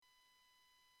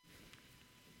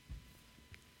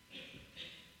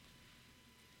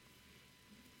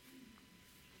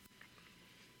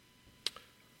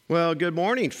Well, good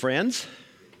morning, friends.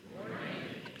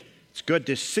 It's good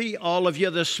to see all of you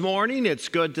this morning. It's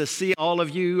good to see all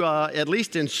of you, at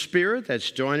least in spirit,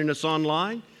 that's joining us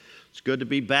online. It's good to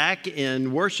be back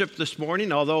in worship this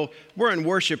morning, although we're in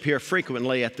worship here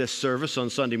frequently at this service on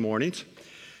Sunday mornings.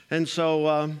 And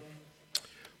so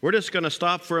we're just going to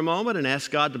stop for a moment and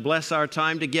ask God to bless our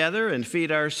time together and feed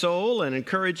our soul and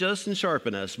encourage us and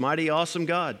sharpen us. Mighty, awesome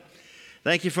God.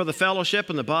 Thank you for the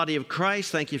fellowship and the body of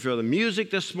Christ. Thank you for the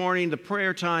music this morning, the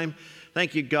prayer time.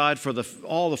 Thank you, God, for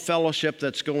all the fellowship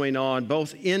that's going on,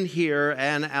 both in here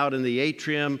and out in the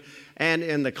atrium and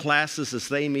in the classes as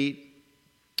they meet.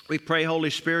 We pray, Holy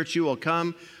Spirit, you will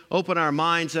come, open our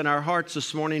minds and our hearts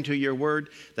this morning to your word,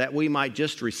 that we might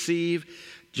just receive,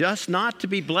 just not to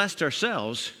be blessed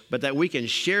ourselves, but that we can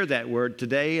share that word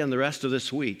today and the rest of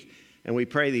this week. And we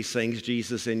pray these things,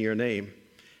 Jesus, in your name.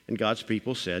 And God's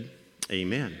people said,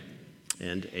 amen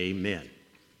and amen.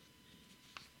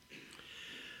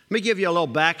 Let me give you a little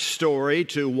backstory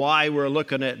to why we're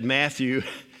looking at Matthew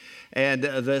and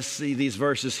these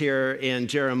verses here in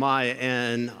Jeremiah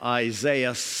and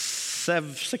Isaiah.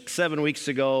 7 weeks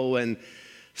ago when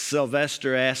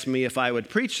Sylvester asked me if I would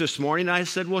preach this morning, I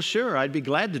said, well, sure, I'd be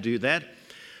glad to do that.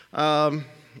 And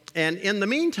in the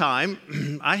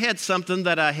meantime, I had something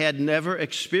that I had never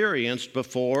experienced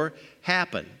before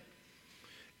happen.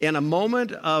 In a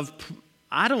moment of,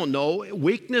 I don't know,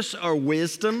 weakness or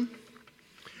wisdom,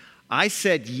 I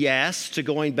said yes to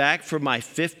going back for my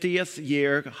 50th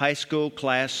year high school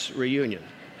class reunion.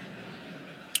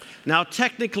 Now,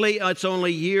 technically, it's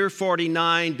only year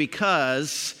 49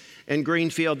 because in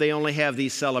Greenfield, they only have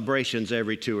these celebrations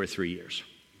every 2 or 3 years.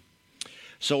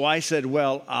 So I said,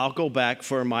 well, I'll go back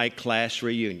for my class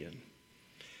reunion.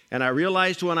 And I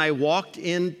realized when I walked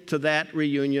into that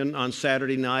reunion on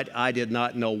Saturday night, I did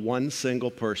not know one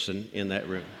single person in that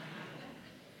room.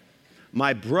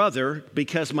 My brother,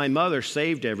 because my mother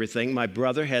saved everything, my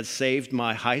brother had saved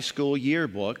my high school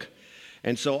yearbook.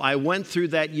 And so I went through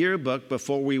that yearbook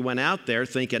before we went out there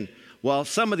thinking, well,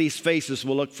 some of these faces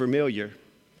will look familiar.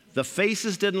 The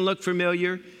faces didn't look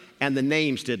familiar, and the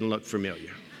names didn't look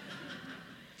familiar.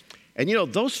 And you know,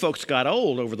 those folks got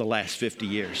old over the last 50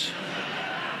 years.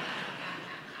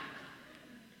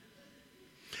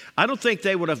 I don't think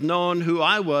they would have known who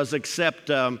I was except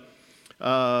Diana,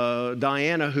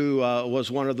 who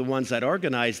was one of the ones that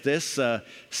organized this,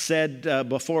 said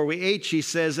before we ate, she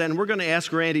says, and we're going to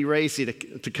ask Randy Racy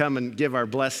to come and give our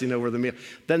blessing over the meal.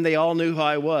 Then they all knew who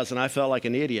I was, and I felt like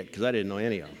an idiot because I didn't know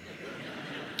any of them.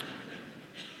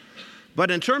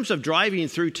 But in terms of driving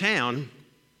through town,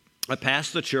 I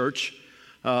passed the church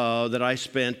that I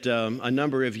spent a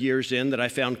number of years in, that I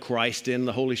found Christ in,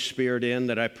 the Holy Spirit in,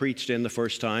 that I preached in the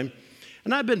first time.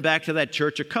 And I've been back to that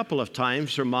church a couple of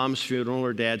times for Mom's funeral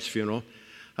or Dad's funeral.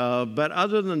 But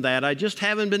other than that, I just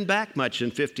haven't been back much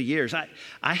in 50 years.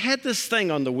 I had this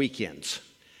thing on the weekends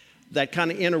that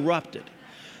kind of interrupted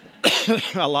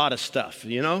a lot of stuff,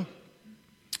 you know?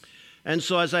 And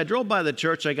so as I drove by the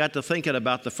church, I got to thinking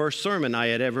about the first sermon I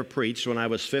had ever preached when I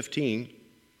was 15.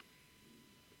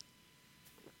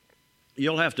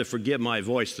 You'll have to forgive my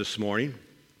voice this morning.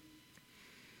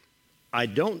 I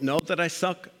don't know that I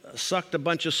sucked a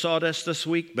bunch of sawdust this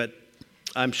week, but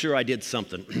I'm sure I did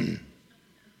something.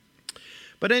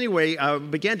 But anyway, I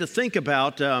began to think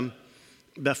about the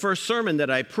first sermon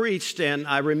that I preached, and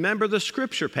I remember the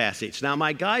scripture passage. Now,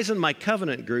 my guys in my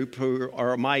covenant group, who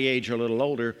are my age or a little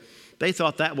older, they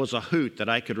thought that was a hoot that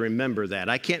I could remember that.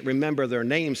 I can't remember their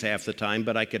names half the time,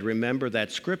 but I could remember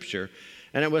that scripture.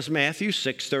 And it was Matthew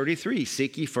 6:33,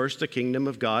 seek ye first the kingdom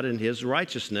of God and his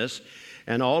righteousness,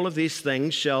 and all of these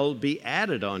things shall be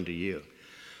added unto you.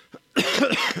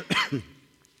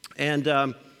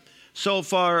 And so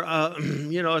far,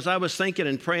 as I was thinking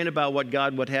and praying about what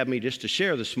God would have me just to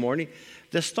share this morning,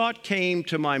 this thought came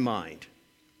to my mind.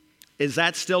 Is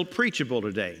that still preachable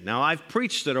today? Now, I've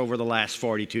preached it over the last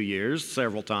 42 years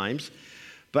several times,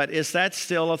 but is that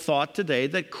still a thought today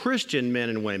that Christian men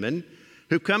and women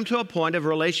who come to a point of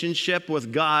relationship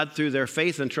with God through their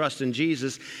faith and trust in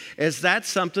Jesus, is that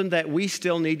something that we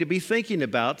still need to be thinking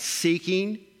about,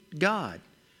 seeking God?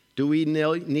 Do we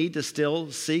need to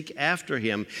still seek after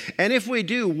him? And if we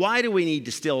do, why do we need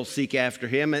to still seek after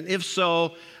him? And if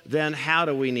so, then how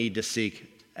do we need to seek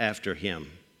after him?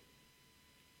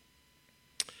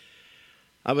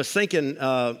 I was thinking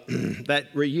that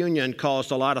reunion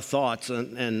caused a lot of thoughts.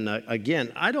 And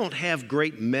again, I don't have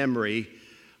great memory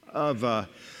of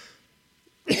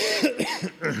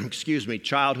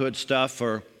childhood stuff,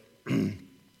 or I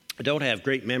don't have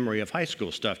great memory of high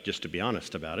school stuff, just to be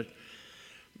honest about it.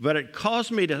 But it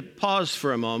caused me to pause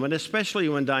for a moment, especially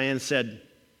when Diane said,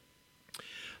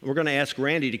 we're going to ask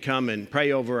Randy to come and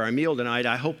pray over our meal tonight.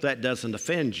 I hope that doesn't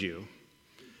offend you.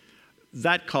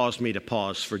 That caused me to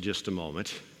pause for just a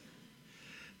moment.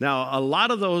 Now, a lot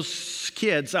of those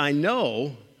kids I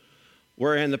know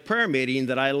were in the prayer meeting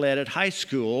that I led at high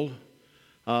school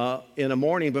in the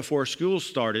morning before school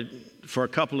started for a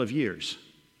couple of years.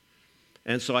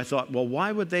 And so I thought, well,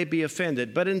 why would they be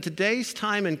offended? But in today's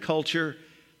time and culture,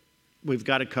 we've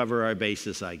got to cover our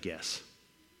bases, I guess.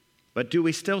 But do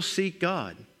we still seek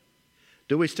God?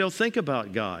 Do we still think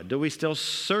about God? Do we still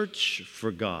search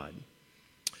for God?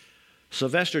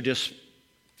 Sylvester just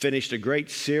finished a great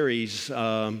series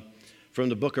from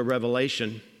the book of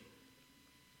Revelation.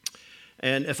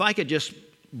 And if I could just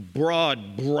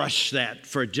broad brush that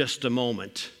for just a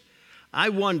moment, I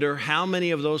wonder how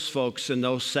many of those folks in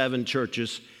those 7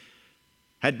 churches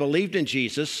had believed in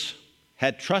Jesus,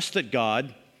 had trusted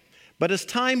God, but as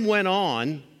time went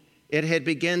on, it had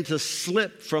begun to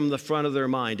slip from the front of their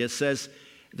mind. It says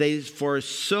they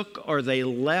forsook or they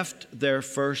left their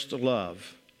first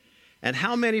love. And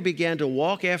how many began to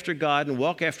walk after God and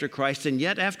walk after Christ, and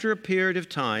yet after a period of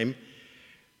time,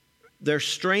 their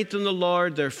strength in the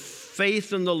Lord, their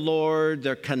faith in the Lord,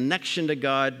 their connection to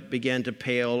God began to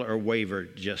pale or waver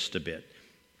just a bit.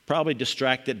 Probably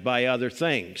distracted by other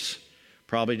things.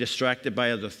 Probably distracted by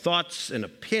other thoughts and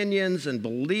opinions and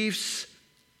beliefs.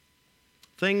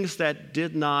 Things that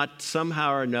did not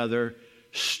somehow or another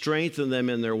strengthen them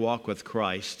in their walk with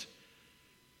Christ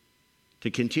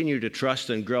to continue to trust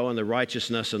and grow in the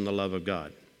righteousness and the love of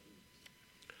God.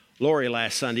 Lori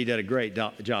last Sunday did a great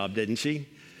job, didn't she?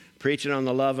 Preaching on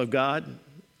the love of God.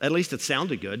 At least it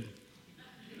sounded good.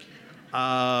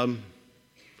 I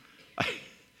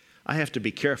have to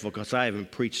be careful because I haven't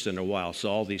preached in a while,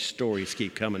 so all these stories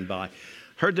keep coming by.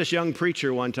 Heard this young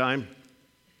preacher one time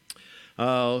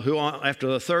who, after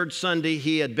the 3rd Sunday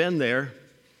he had been there,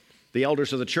 the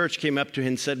elders of the church came up to him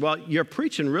and said, well, you're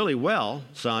preaching really well,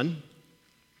 son.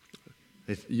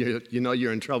 You know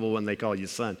you're in trouble when they call you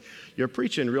son. You're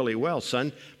preaching really well,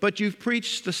 son, but you've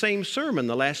preached the same sermon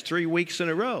the last 3 weeks in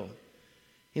a row.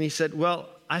 And he said, well,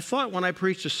 I thought when I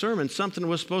preached a sermon something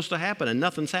was supposed to happen, and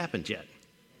nothing's happened yet.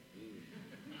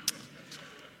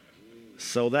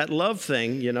 So that love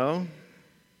thing, you know.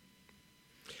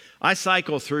 I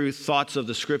cycle through thoughts of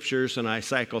the scriptures, and I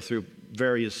cycle through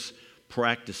various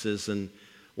practices, and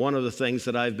one of the things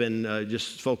that I've been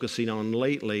just focusing on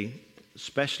lately,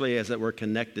 especially as that we're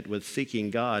connected with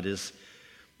seeking God,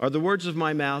 are the words of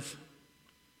my mouth,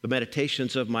 the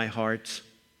meditations of my heart,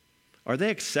 are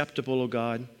they acceptable, O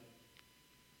God?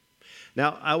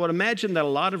 Now, I would imagine that a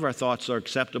lot of our thoughts are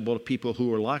acceptable to people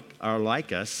who are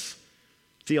like us,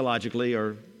 theologically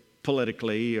or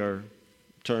politically or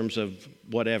in terms of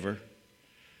whatever.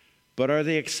 But are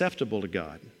they acceptable to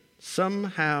God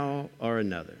somehow or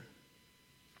another?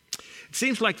 It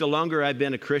seems like the longer I've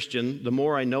been a Christian, the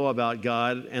more I know about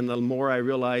God, and the more I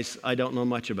realize I don't know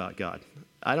much about God.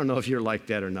 I don't know if you're like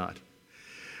that or not.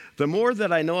 The more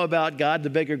that I know about God, the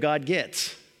bigger God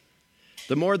gets.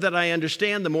 The more that I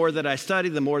understand, the more that I study,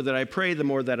 the more that I pray, the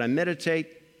more that I meditate,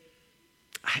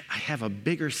 I have a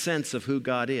bigger sense of who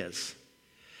God is.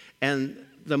 And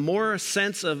the more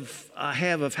sense I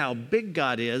have of how big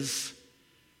God is,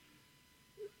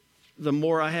 the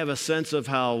more I have a sense of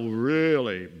how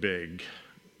really big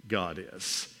God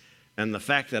is. And the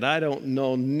fact that I don't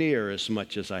know near as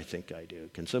much as I think I do.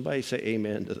 Can somebody say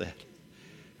amen to that?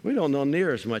 We don't know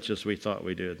near as much as we thought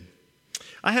we did.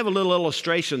 I have a little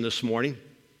illustration this morning.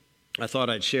 I thought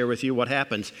I'd share with you what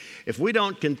happens if we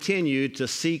don't continue to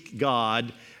seek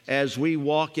God as we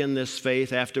walk in this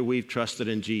faith after we've trusted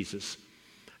in Jesus.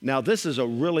 Now, this is a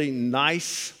really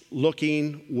nice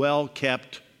looking,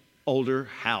 well-kept older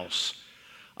house.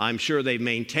 I'm sure they've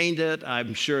maintained it.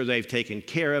 I'm sure they've taken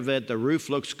care of it. The roof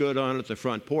looks good on it. The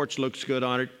front porch looks good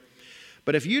on it.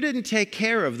 But if you didn't take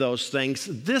care of those things,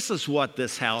 this is what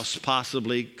this house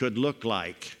possibly could look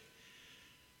like.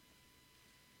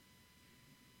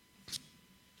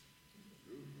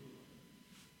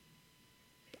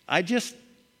 I just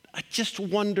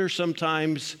wonder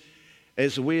sometimes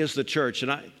as the church,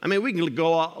 and I mean, we can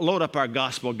load up our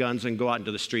gospel guns and go out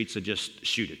into the streets and just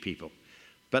shoot at people.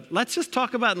 But let's just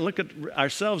talk about and look at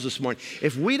ourselves this morning.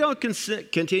 If we don't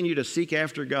continue to seek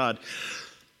after God,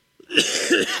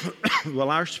 well,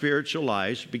 our spiritual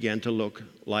lives begin to look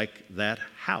like that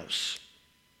house.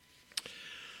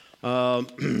 I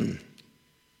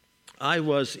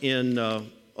was in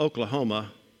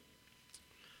Oklahoma.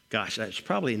 Gosh, that's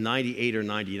probably 98 or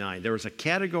 99. There was a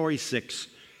Category 6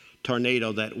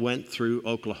 tornado that went through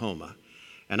Oklahoma.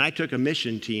 And I took a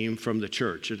mission team from the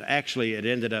church. It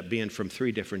ended up being from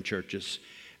 3 different churches.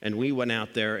 and we went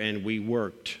out there and we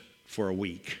worked for a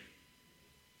week.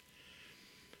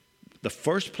 The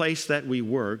first place that we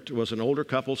worked was an older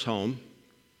couple's home,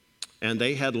 and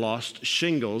they had lost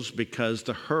shingles because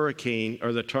the hurricane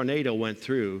or the tornado went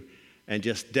through and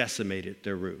just decimated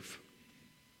their roof.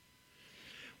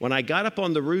 When I got up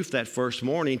on the roof that first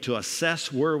morning to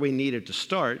assess where we needed to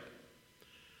start,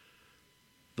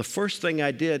 the first thing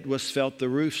I did was felt the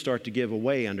roof start to give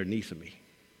away underneath of me.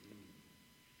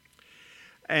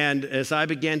 And as I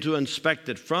began to inspect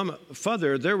it from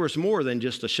further, there was more than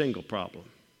just a shingle problem.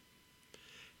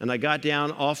 And I got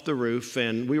down off the roof,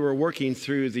 and we were working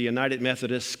through the United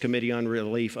Methodist Committee on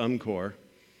Relief, UMCOR.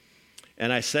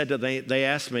 And I said to them, they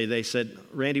asked me, they said,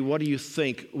 "Randy, what do you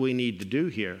think we need to do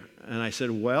here?" And I said,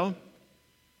 "Well,"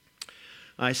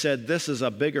 I said, "this is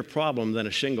a bigger problem than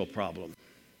a shingle problem."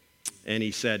 And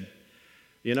he said,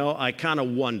 "You know, I kind of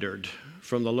wondered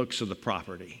from the looks of the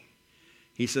property."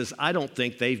 He says, "I don't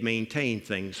think they've maintained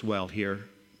things well here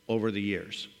over the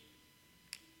years."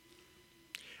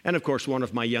 And of course, one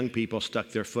of my young people stuck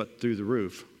their foot through the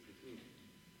roof,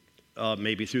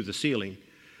 maybe through the ceiling,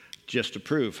 just to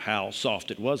prove how soft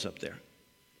it was up there.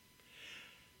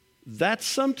 That's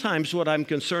sometimes what I'm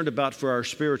concerned about for our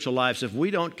spiritual lives if we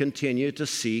don't continue to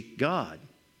seek God.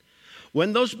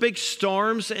 When those big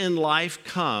storms in life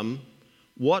come,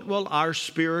 what will our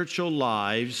spiritual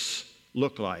lives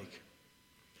look like?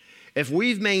 If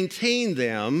we've maintained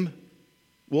them,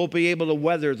 we'll be able to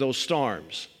weather those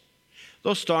storms.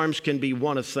 Those storms can be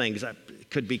one of things. It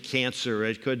could be cancer.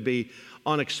 It could be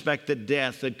unexpected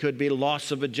death. It could be loss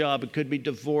of a job. It could be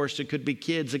divorce. It could be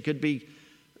kids. It could be,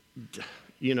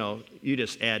 you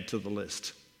just add to the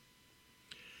list.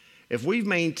 If we've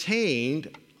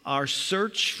maintained our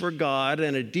search for God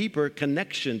and a deeper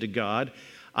connection to God,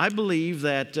 I believe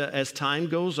that as time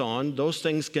goes on, those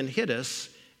things can hit us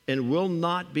and will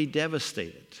not be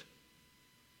devastated.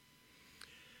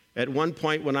 At one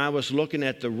point when I was looking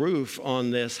at the roof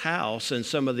on this house and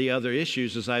some of the other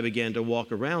issues as I began to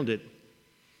walk around it,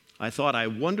 I thought, I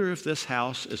wonder if this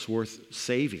house is worth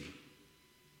saving.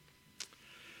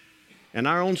 In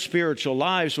our own spiritual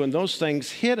lives, when those things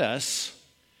hit us,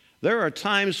 there are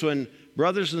times when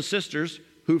brothers and sisters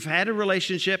who've had a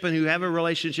relationship and who have a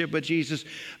relationship with Jesus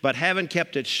but haven't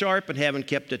kept it sharp and haven't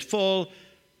kept it full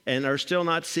and are still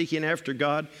not seeking after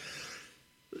God,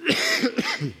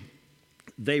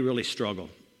 they really struggle.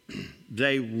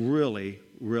 They really,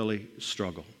 really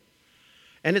struggle.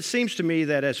 And it seems to me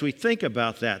that as we think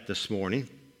about that this morning,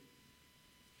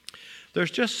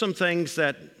 there's just some things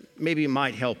that maybe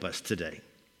might help us today.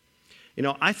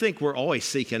 I think we're always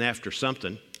seeking after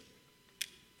something.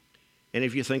 And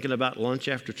if you're thinking about lunch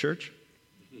after church,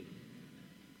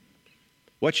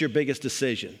 what's your biggest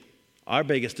decision? Our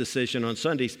biggest decision on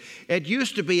Sundays, it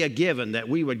used to be a given that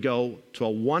we would go to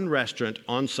one restaurant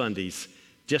on Sundays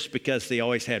just because they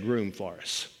always had room for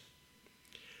us.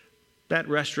 That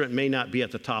restaurant may not be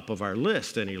at the top of our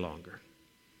list any longer.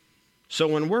 So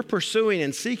when we're pursuing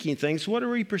and seeking things, what are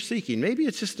we seeking? Maybe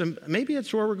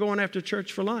it's where we're going after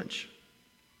church for lunch.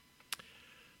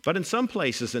 But in some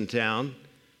places in town,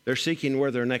 they're seeking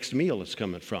where their next meal is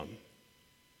coming from.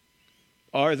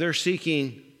 Or they're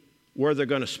seeking where they're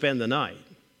going to spend the night.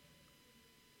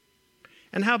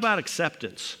 And how about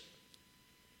acceptance?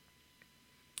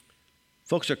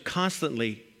 Folks are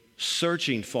constantly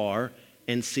searching for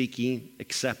and seeking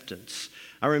acceptance.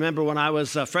 I remember when I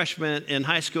was a freshman in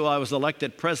high school, I was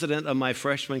elected president of my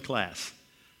freshman class.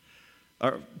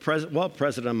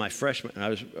 President of my freshman. I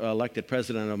was elected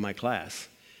president of my class.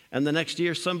 And the next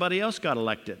year, somebody else got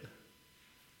elected.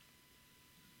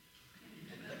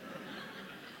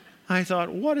 I thought,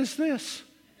 what is this?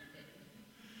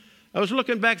 I was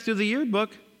looking back through the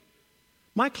yearbook.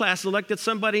 My class elected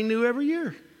somebody new every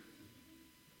year.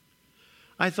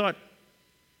 I thought,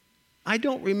 I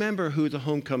don't remember who the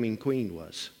homecoming queen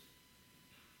was.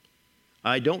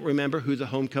 I don't remember who the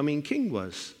homecoming king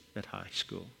was at high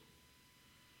school.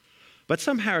 But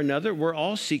somehow or another, we're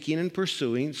all seeking and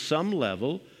pursuing some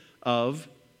level of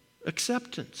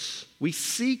acceptance. We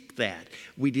seek that.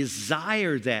 We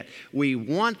desire that. We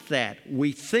want that.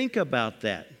 We think about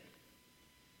that.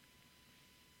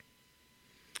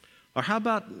 Or how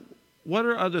about, what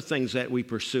are other things that we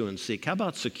pursue and seek? How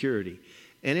about security?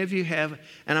 Any of you have,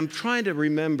 and I'm trying to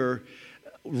remember,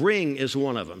 Ring is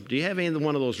one of them. Do you have any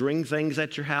one of those Ring things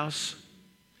at your house?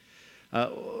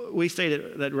 We stayed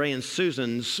at Ray and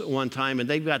Susan's one time, and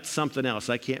they've got something else.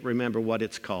 I can't remember what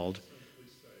it's called.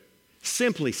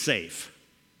 Simply Safe.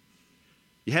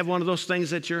 You have one of those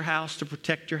things at your house to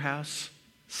protect your house,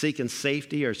 seeking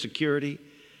safety or security.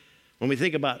 When we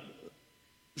think about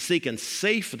seeking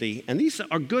safety. And these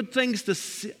are good things to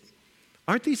see.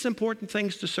 Aren't these important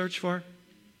things to search for?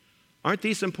 Aren't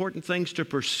these important things to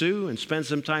pursue and spend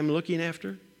some time looking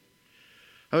after?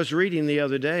 I was reading the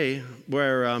other day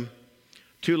where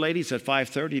two ladies at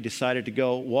 5:30 decided to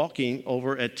go walking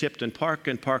over at Tipton Park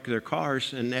and park their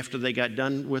cars. And after they got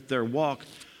done with their walk,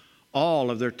 all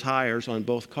of their tires on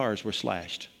both cars were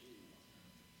slashed.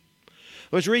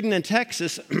 I was reading in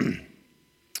Texas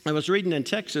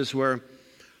where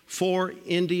 4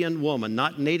 Indian women,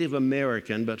 not Native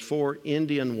American, but 4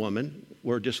 Indian women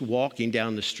were just walking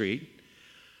down the street.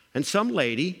 And some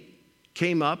lady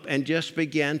came up and just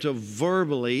began to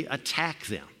verbally attack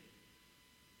them.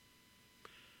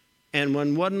 And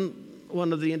when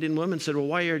one of the Indian women said, well,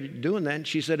 why are you doing that? And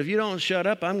she said, if you don't shut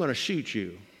up, I'm going to shoot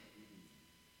you.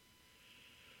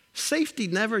 Safety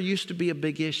never used to be a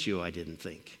big issue, I didn't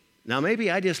think. Now,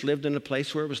 maybe I just lived in a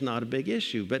place where it was not a big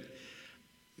issue, but,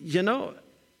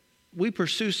 we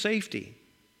pursue safety,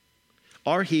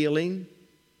 our healing,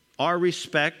 our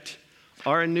respect,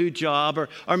 or a new job,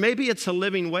 or maybe it's a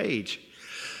living wage.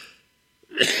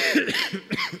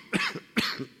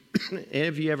 Any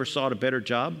of you ever sought a better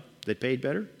job that paid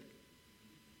better?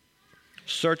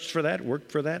 Searched for that,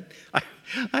 worked for that?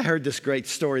 I heard this great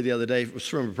story the other day. It was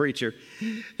from a preacher.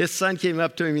 His son came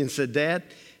up to him and said, Dad,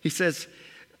 he says,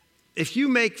 if you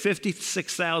make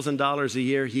 $56,000 a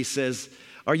year, he says,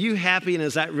 are you happy and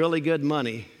is that really good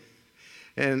money?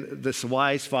 And this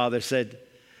wise father said,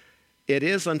 it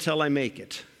is until I make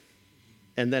it,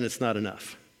 and then it's not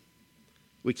enough.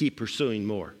 We keep pursuing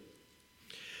more.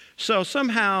 So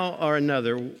somehow or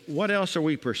another, what else are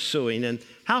we pursuing, and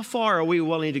how far are we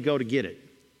willing to go to get it?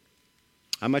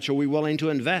 How much are we willing to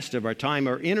invest of our time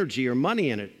or energy or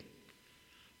money in it?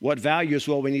 What values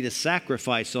will we need to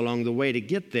sacrifice along the way to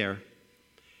get there?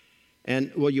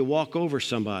 And will you walk over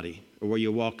somebody or will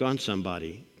you walk on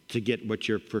somebody to get what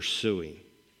you're pursuing?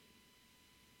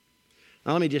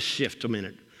 Now let me just shift a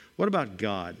minute. What about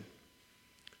God?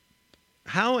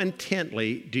 How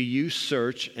intently do you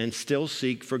search and still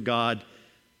seek for God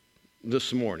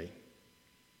this morning?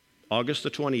 August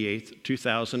the 28th,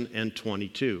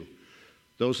 2022.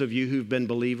 Those of you who've been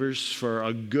believers for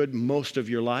a good most of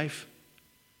your life,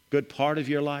 good part of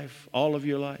your life, all of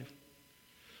your life,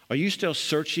 are you still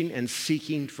searching and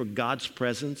seeking for God's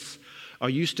presence? Are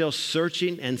you still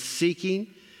searching and seeking?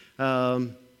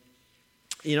 I've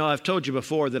told you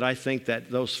before that I think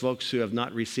that those folks who have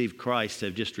not received Christ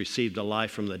have just received a lie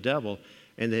from the devil,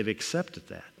 and they've accepted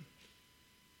that. I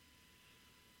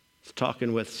was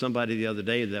talking with somebody the other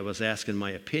day that was asking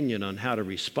my opinion on how to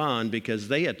respond because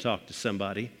they had talked to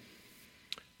somebody.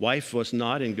 Wife was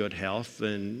not in good health,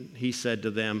 and he said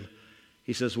to them,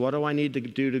 he says, what do I need to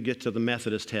do to get to the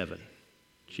Methodist heaven?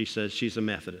 She says, she's a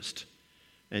Methodist,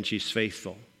 and she's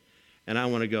faithful, and I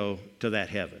want to go to that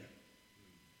heaven.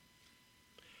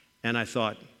 And I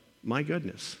thought, my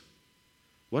goodness,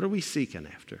 what are we seeking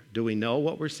after? Do we know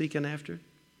what we're seeking after?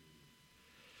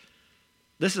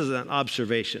 This is an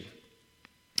observation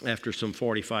after some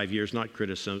 45 years, not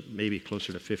criticism, maybe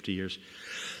closer to 50 years.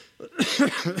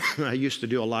 I used to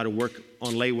do a lot of work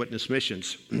on lay witness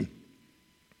missions.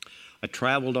 I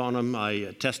traveled on them.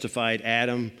 I testified at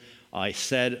them. I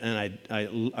said and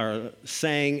I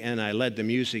sang and I led the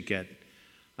music at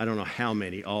I don't know how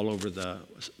many all over the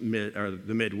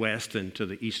Midwest and to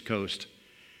the East Coast.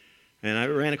 And I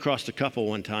ran across a couple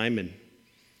one time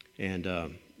and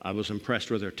I was impressed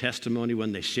with their testimony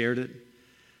when they shared it.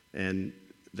 And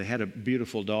they had a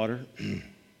beautiful daughter.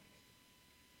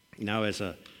 Now, as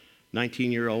a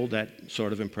 19-year-old, that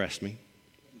sort of impressed me.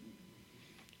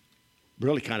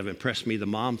 Really kind of impressed me. The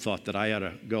mom thought that I ought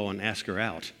to go and ask her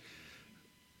out.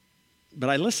 But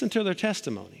I listened to their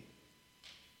testimony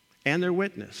and their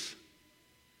witness.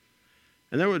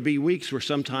 And there would be weeks where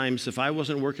sometimes if I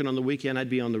wasn't working on the weekend, I'd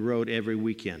be on the road every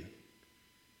weekend,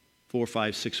 4,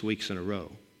 5, 6 weeks in a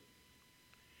row.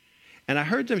 And I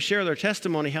heard them share their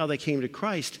testimony, how they came to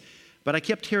Christ, but I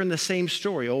kept hearing the same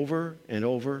story over and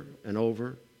over and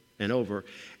over and over.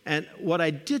 And what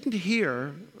I didn't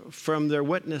hear from their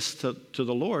witness to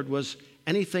the Lord was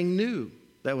anything new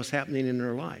that was happening in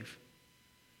their life.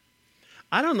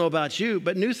 I don't know about you,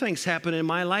 but new things happen in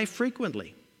my life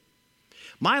frequently.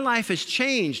 My life has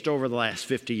changed over the last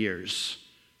 50 years,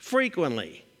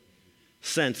 frequently,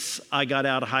 since I got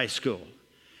out of high school.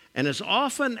 And as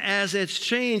often as it's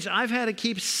changed, I've had to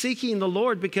keep seeking the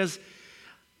Lord because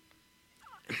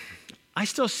I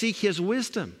still seek His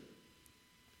wisdom.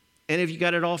 And have you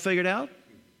got it all figured out?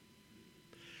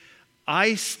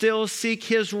 I still seek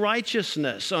His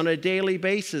righteousness on a daily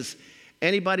basis.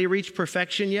 Anybody reach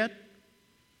perfection yet?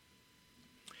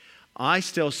 I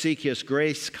still seek His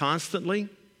grace constantly.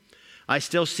 I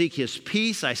still seek His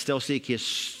peace. I still seek His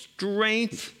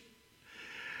strength.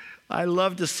 I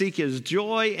love to seek His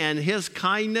joy and His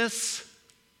kindness.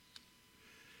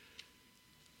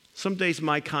 Some days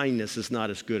my kindness is not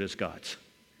as good as God's.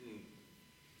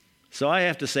 So I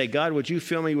have to say, God, would you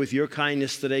fill me with your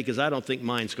kindness today? Because I don't think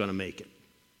mine's going to make it.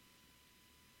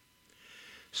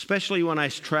 Especially when I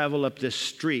travel up this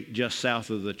street just south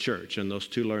of the church and those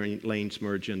two lanes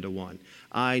merge into one.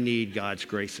 I need God's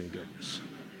grace and goodness.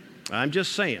 I'm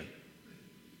just saying.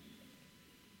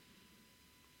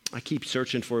 I keep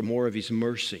searching for more of His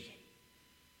mercy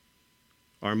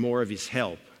or more of His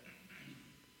help.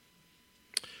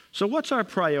 So what's our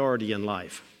priority in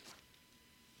life?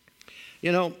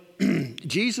 You know,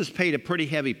 Jesus paid a pretty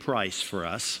heavy price for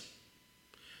us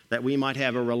that we might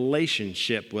have a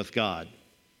relationship with God.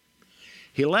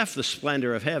 He left the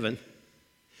splendor of heaven,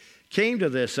 came to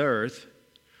this earth,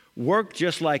 worked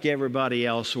just like everybody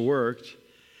else worked,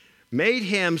 made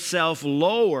Himself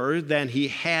lower than He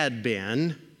had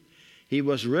been. He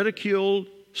was ridiculed,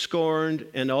 scorned,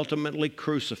 and ultimately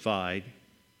crucified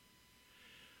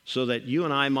so that you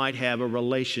and I might have a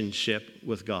relationship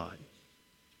with God.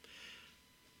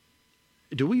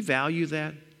 Do we value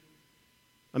that?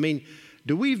 I mean,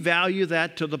 do we value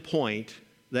that to the point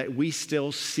that we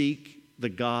still seek the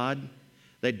God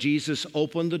that Jesus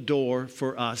opened the door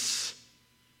for us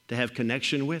to have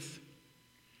connection with?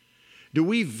 Do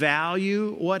we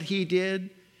value what He did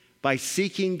by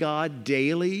seeking God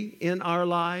daily in our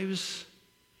lives?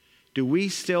 Do we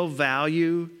still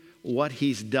value what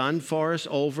He's done for us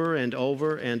over and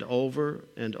over and over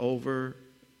and over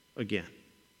again?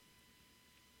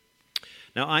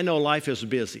 Now, I know life is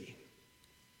busy.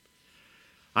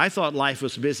 I thought life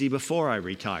was busy before I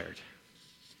retired.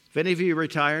 If any of you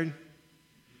retired?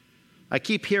 I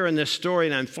keep hearing this story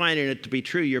and I'm finding it to be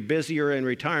true. You're busier in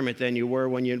retirement than you were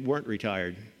when you weren't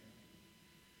retired.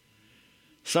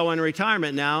 So in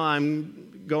retirement now,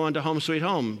 I'm going to Home Sweet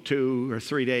Home 2 or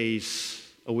 3 days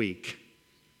a week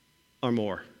or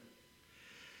more.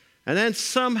 And then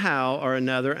somehow or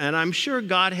another, and I'm sure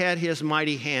God had His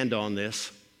mighty hand on this,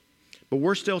 but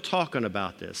we're still talking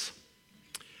about this.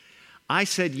 I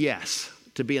said yes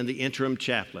to being the interim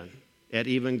chaplain at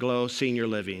Even Glow Senior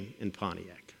Living in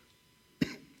Pontiac.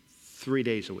 3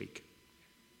 days a week.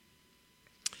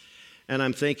 And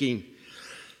I'm thinking,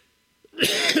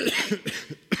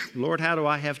 Lord, how do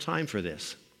I have time for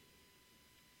this?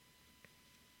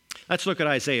 Let's look at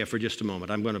Isaiah for just a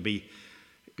moment. I'm going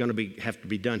to have to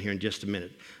be done here in just a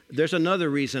minute. There's another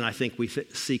reason I think we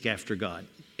seek after God.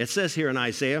 It says here in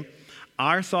Isaiah,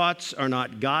 our thoughts are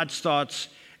not God's thoughts,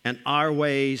 and our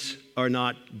ways are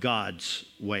not God's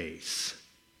ways.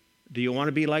 Do you want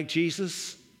to be like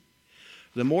Jesus?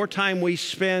 The more time we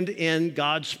spend in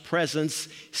God's presence,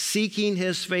 seeking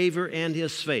His favor and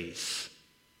His face,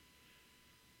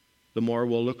 the more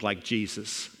we'll look like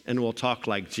Jesus and we'll talk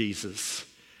like Jesus.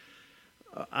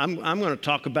 I'm going to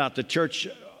talk about the church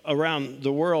around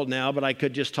the world now, but I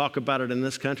could just talk about it in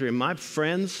this country. And my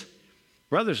friends,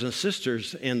 brothers and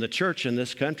sisters in the church in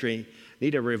this country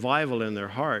need a revival in their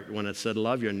heart when it said,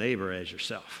 love your neighbor as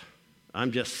yourself.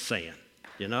 I'm just saying,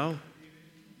 you know?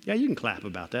 Yeah, you can clap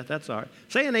about that. That's all right.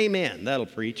 Say an amen. That'll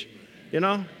preach, you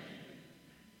know?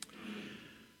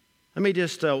 Let me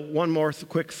just, one more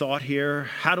quick thought here.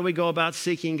 How do we go about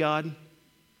seeking God?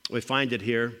 We find it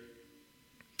here.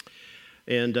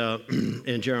 And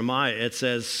in Jeremiah, it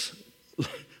says, the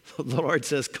Lord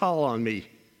says, call on me.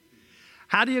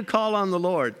 How do you call on the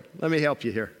Lord? Let me help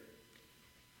you here.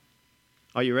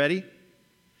 Are you ready?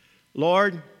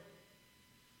 Lord,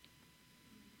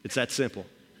 it's that simple.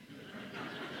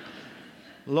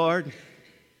 Lord,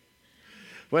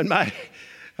 I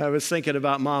was thinking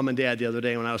about Mom and Dad the other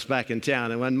day when I was back in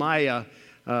town, and when my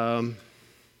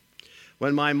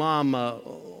mom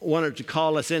wanted to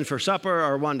call us in for supper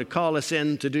or wanted to call us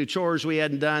in to do chores we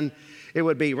hadn't done, it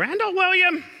would be, Randall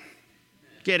William,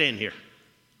 get in here.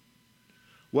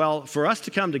 Well, for us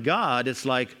to come to God, it's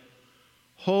like,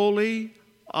 holy,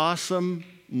 awesome,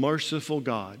 merciful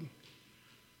God,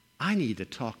 I need to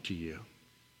talk to you.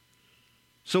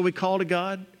 So we call to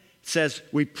God. It says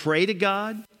we pray to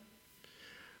God.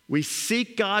 We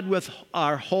seek God with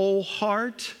our whole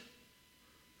heart.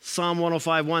 Psalm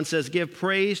 105:1 says, give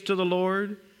praise to the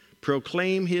Lord,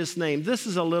 proclaim His name. This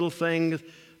is a little thing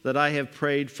that I have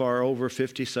prayed for over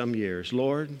 50-some years.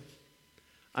 Lord,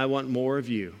 I want more of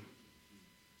you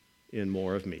and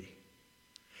more of me.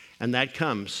 And that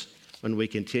comes when we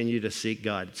continue to seek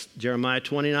God. Jeremiah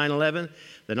 29:11,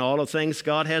 then all the things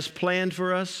God has planned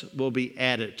for us will be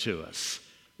added to us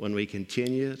when we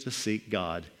continue to seek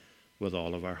God with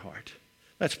all of our heart.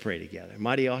 Let's pray together.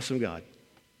 Mighty, awesome God,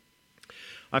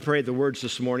 I pray the words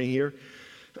this morning here,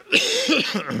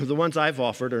 the ones I've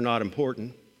offered are not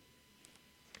important,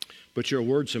 but your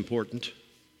word's important.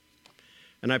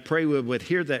 And I pray we would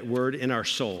hear that word in our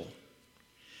soul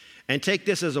and take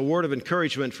this as a word of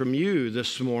encouragement from you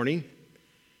this morning,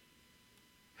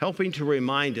 helping to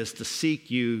remind us to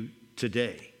seek you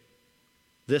today,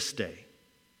 this day.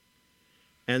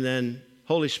 And then,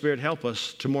 Holy Spirit, help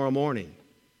us tomorrow morning.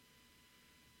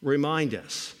 Remind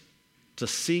us to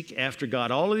seek after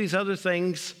God. All of these other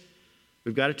things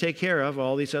we've got to take care of,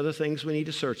 all these other things we need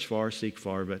to search for, seek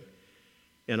for, but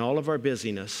in all of our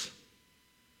busyness,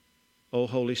 oh,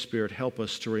 Holy Spirit, help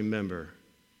us to remember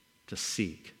to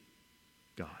seek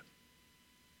God.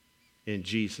 In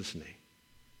Jesus' name,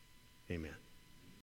 amen.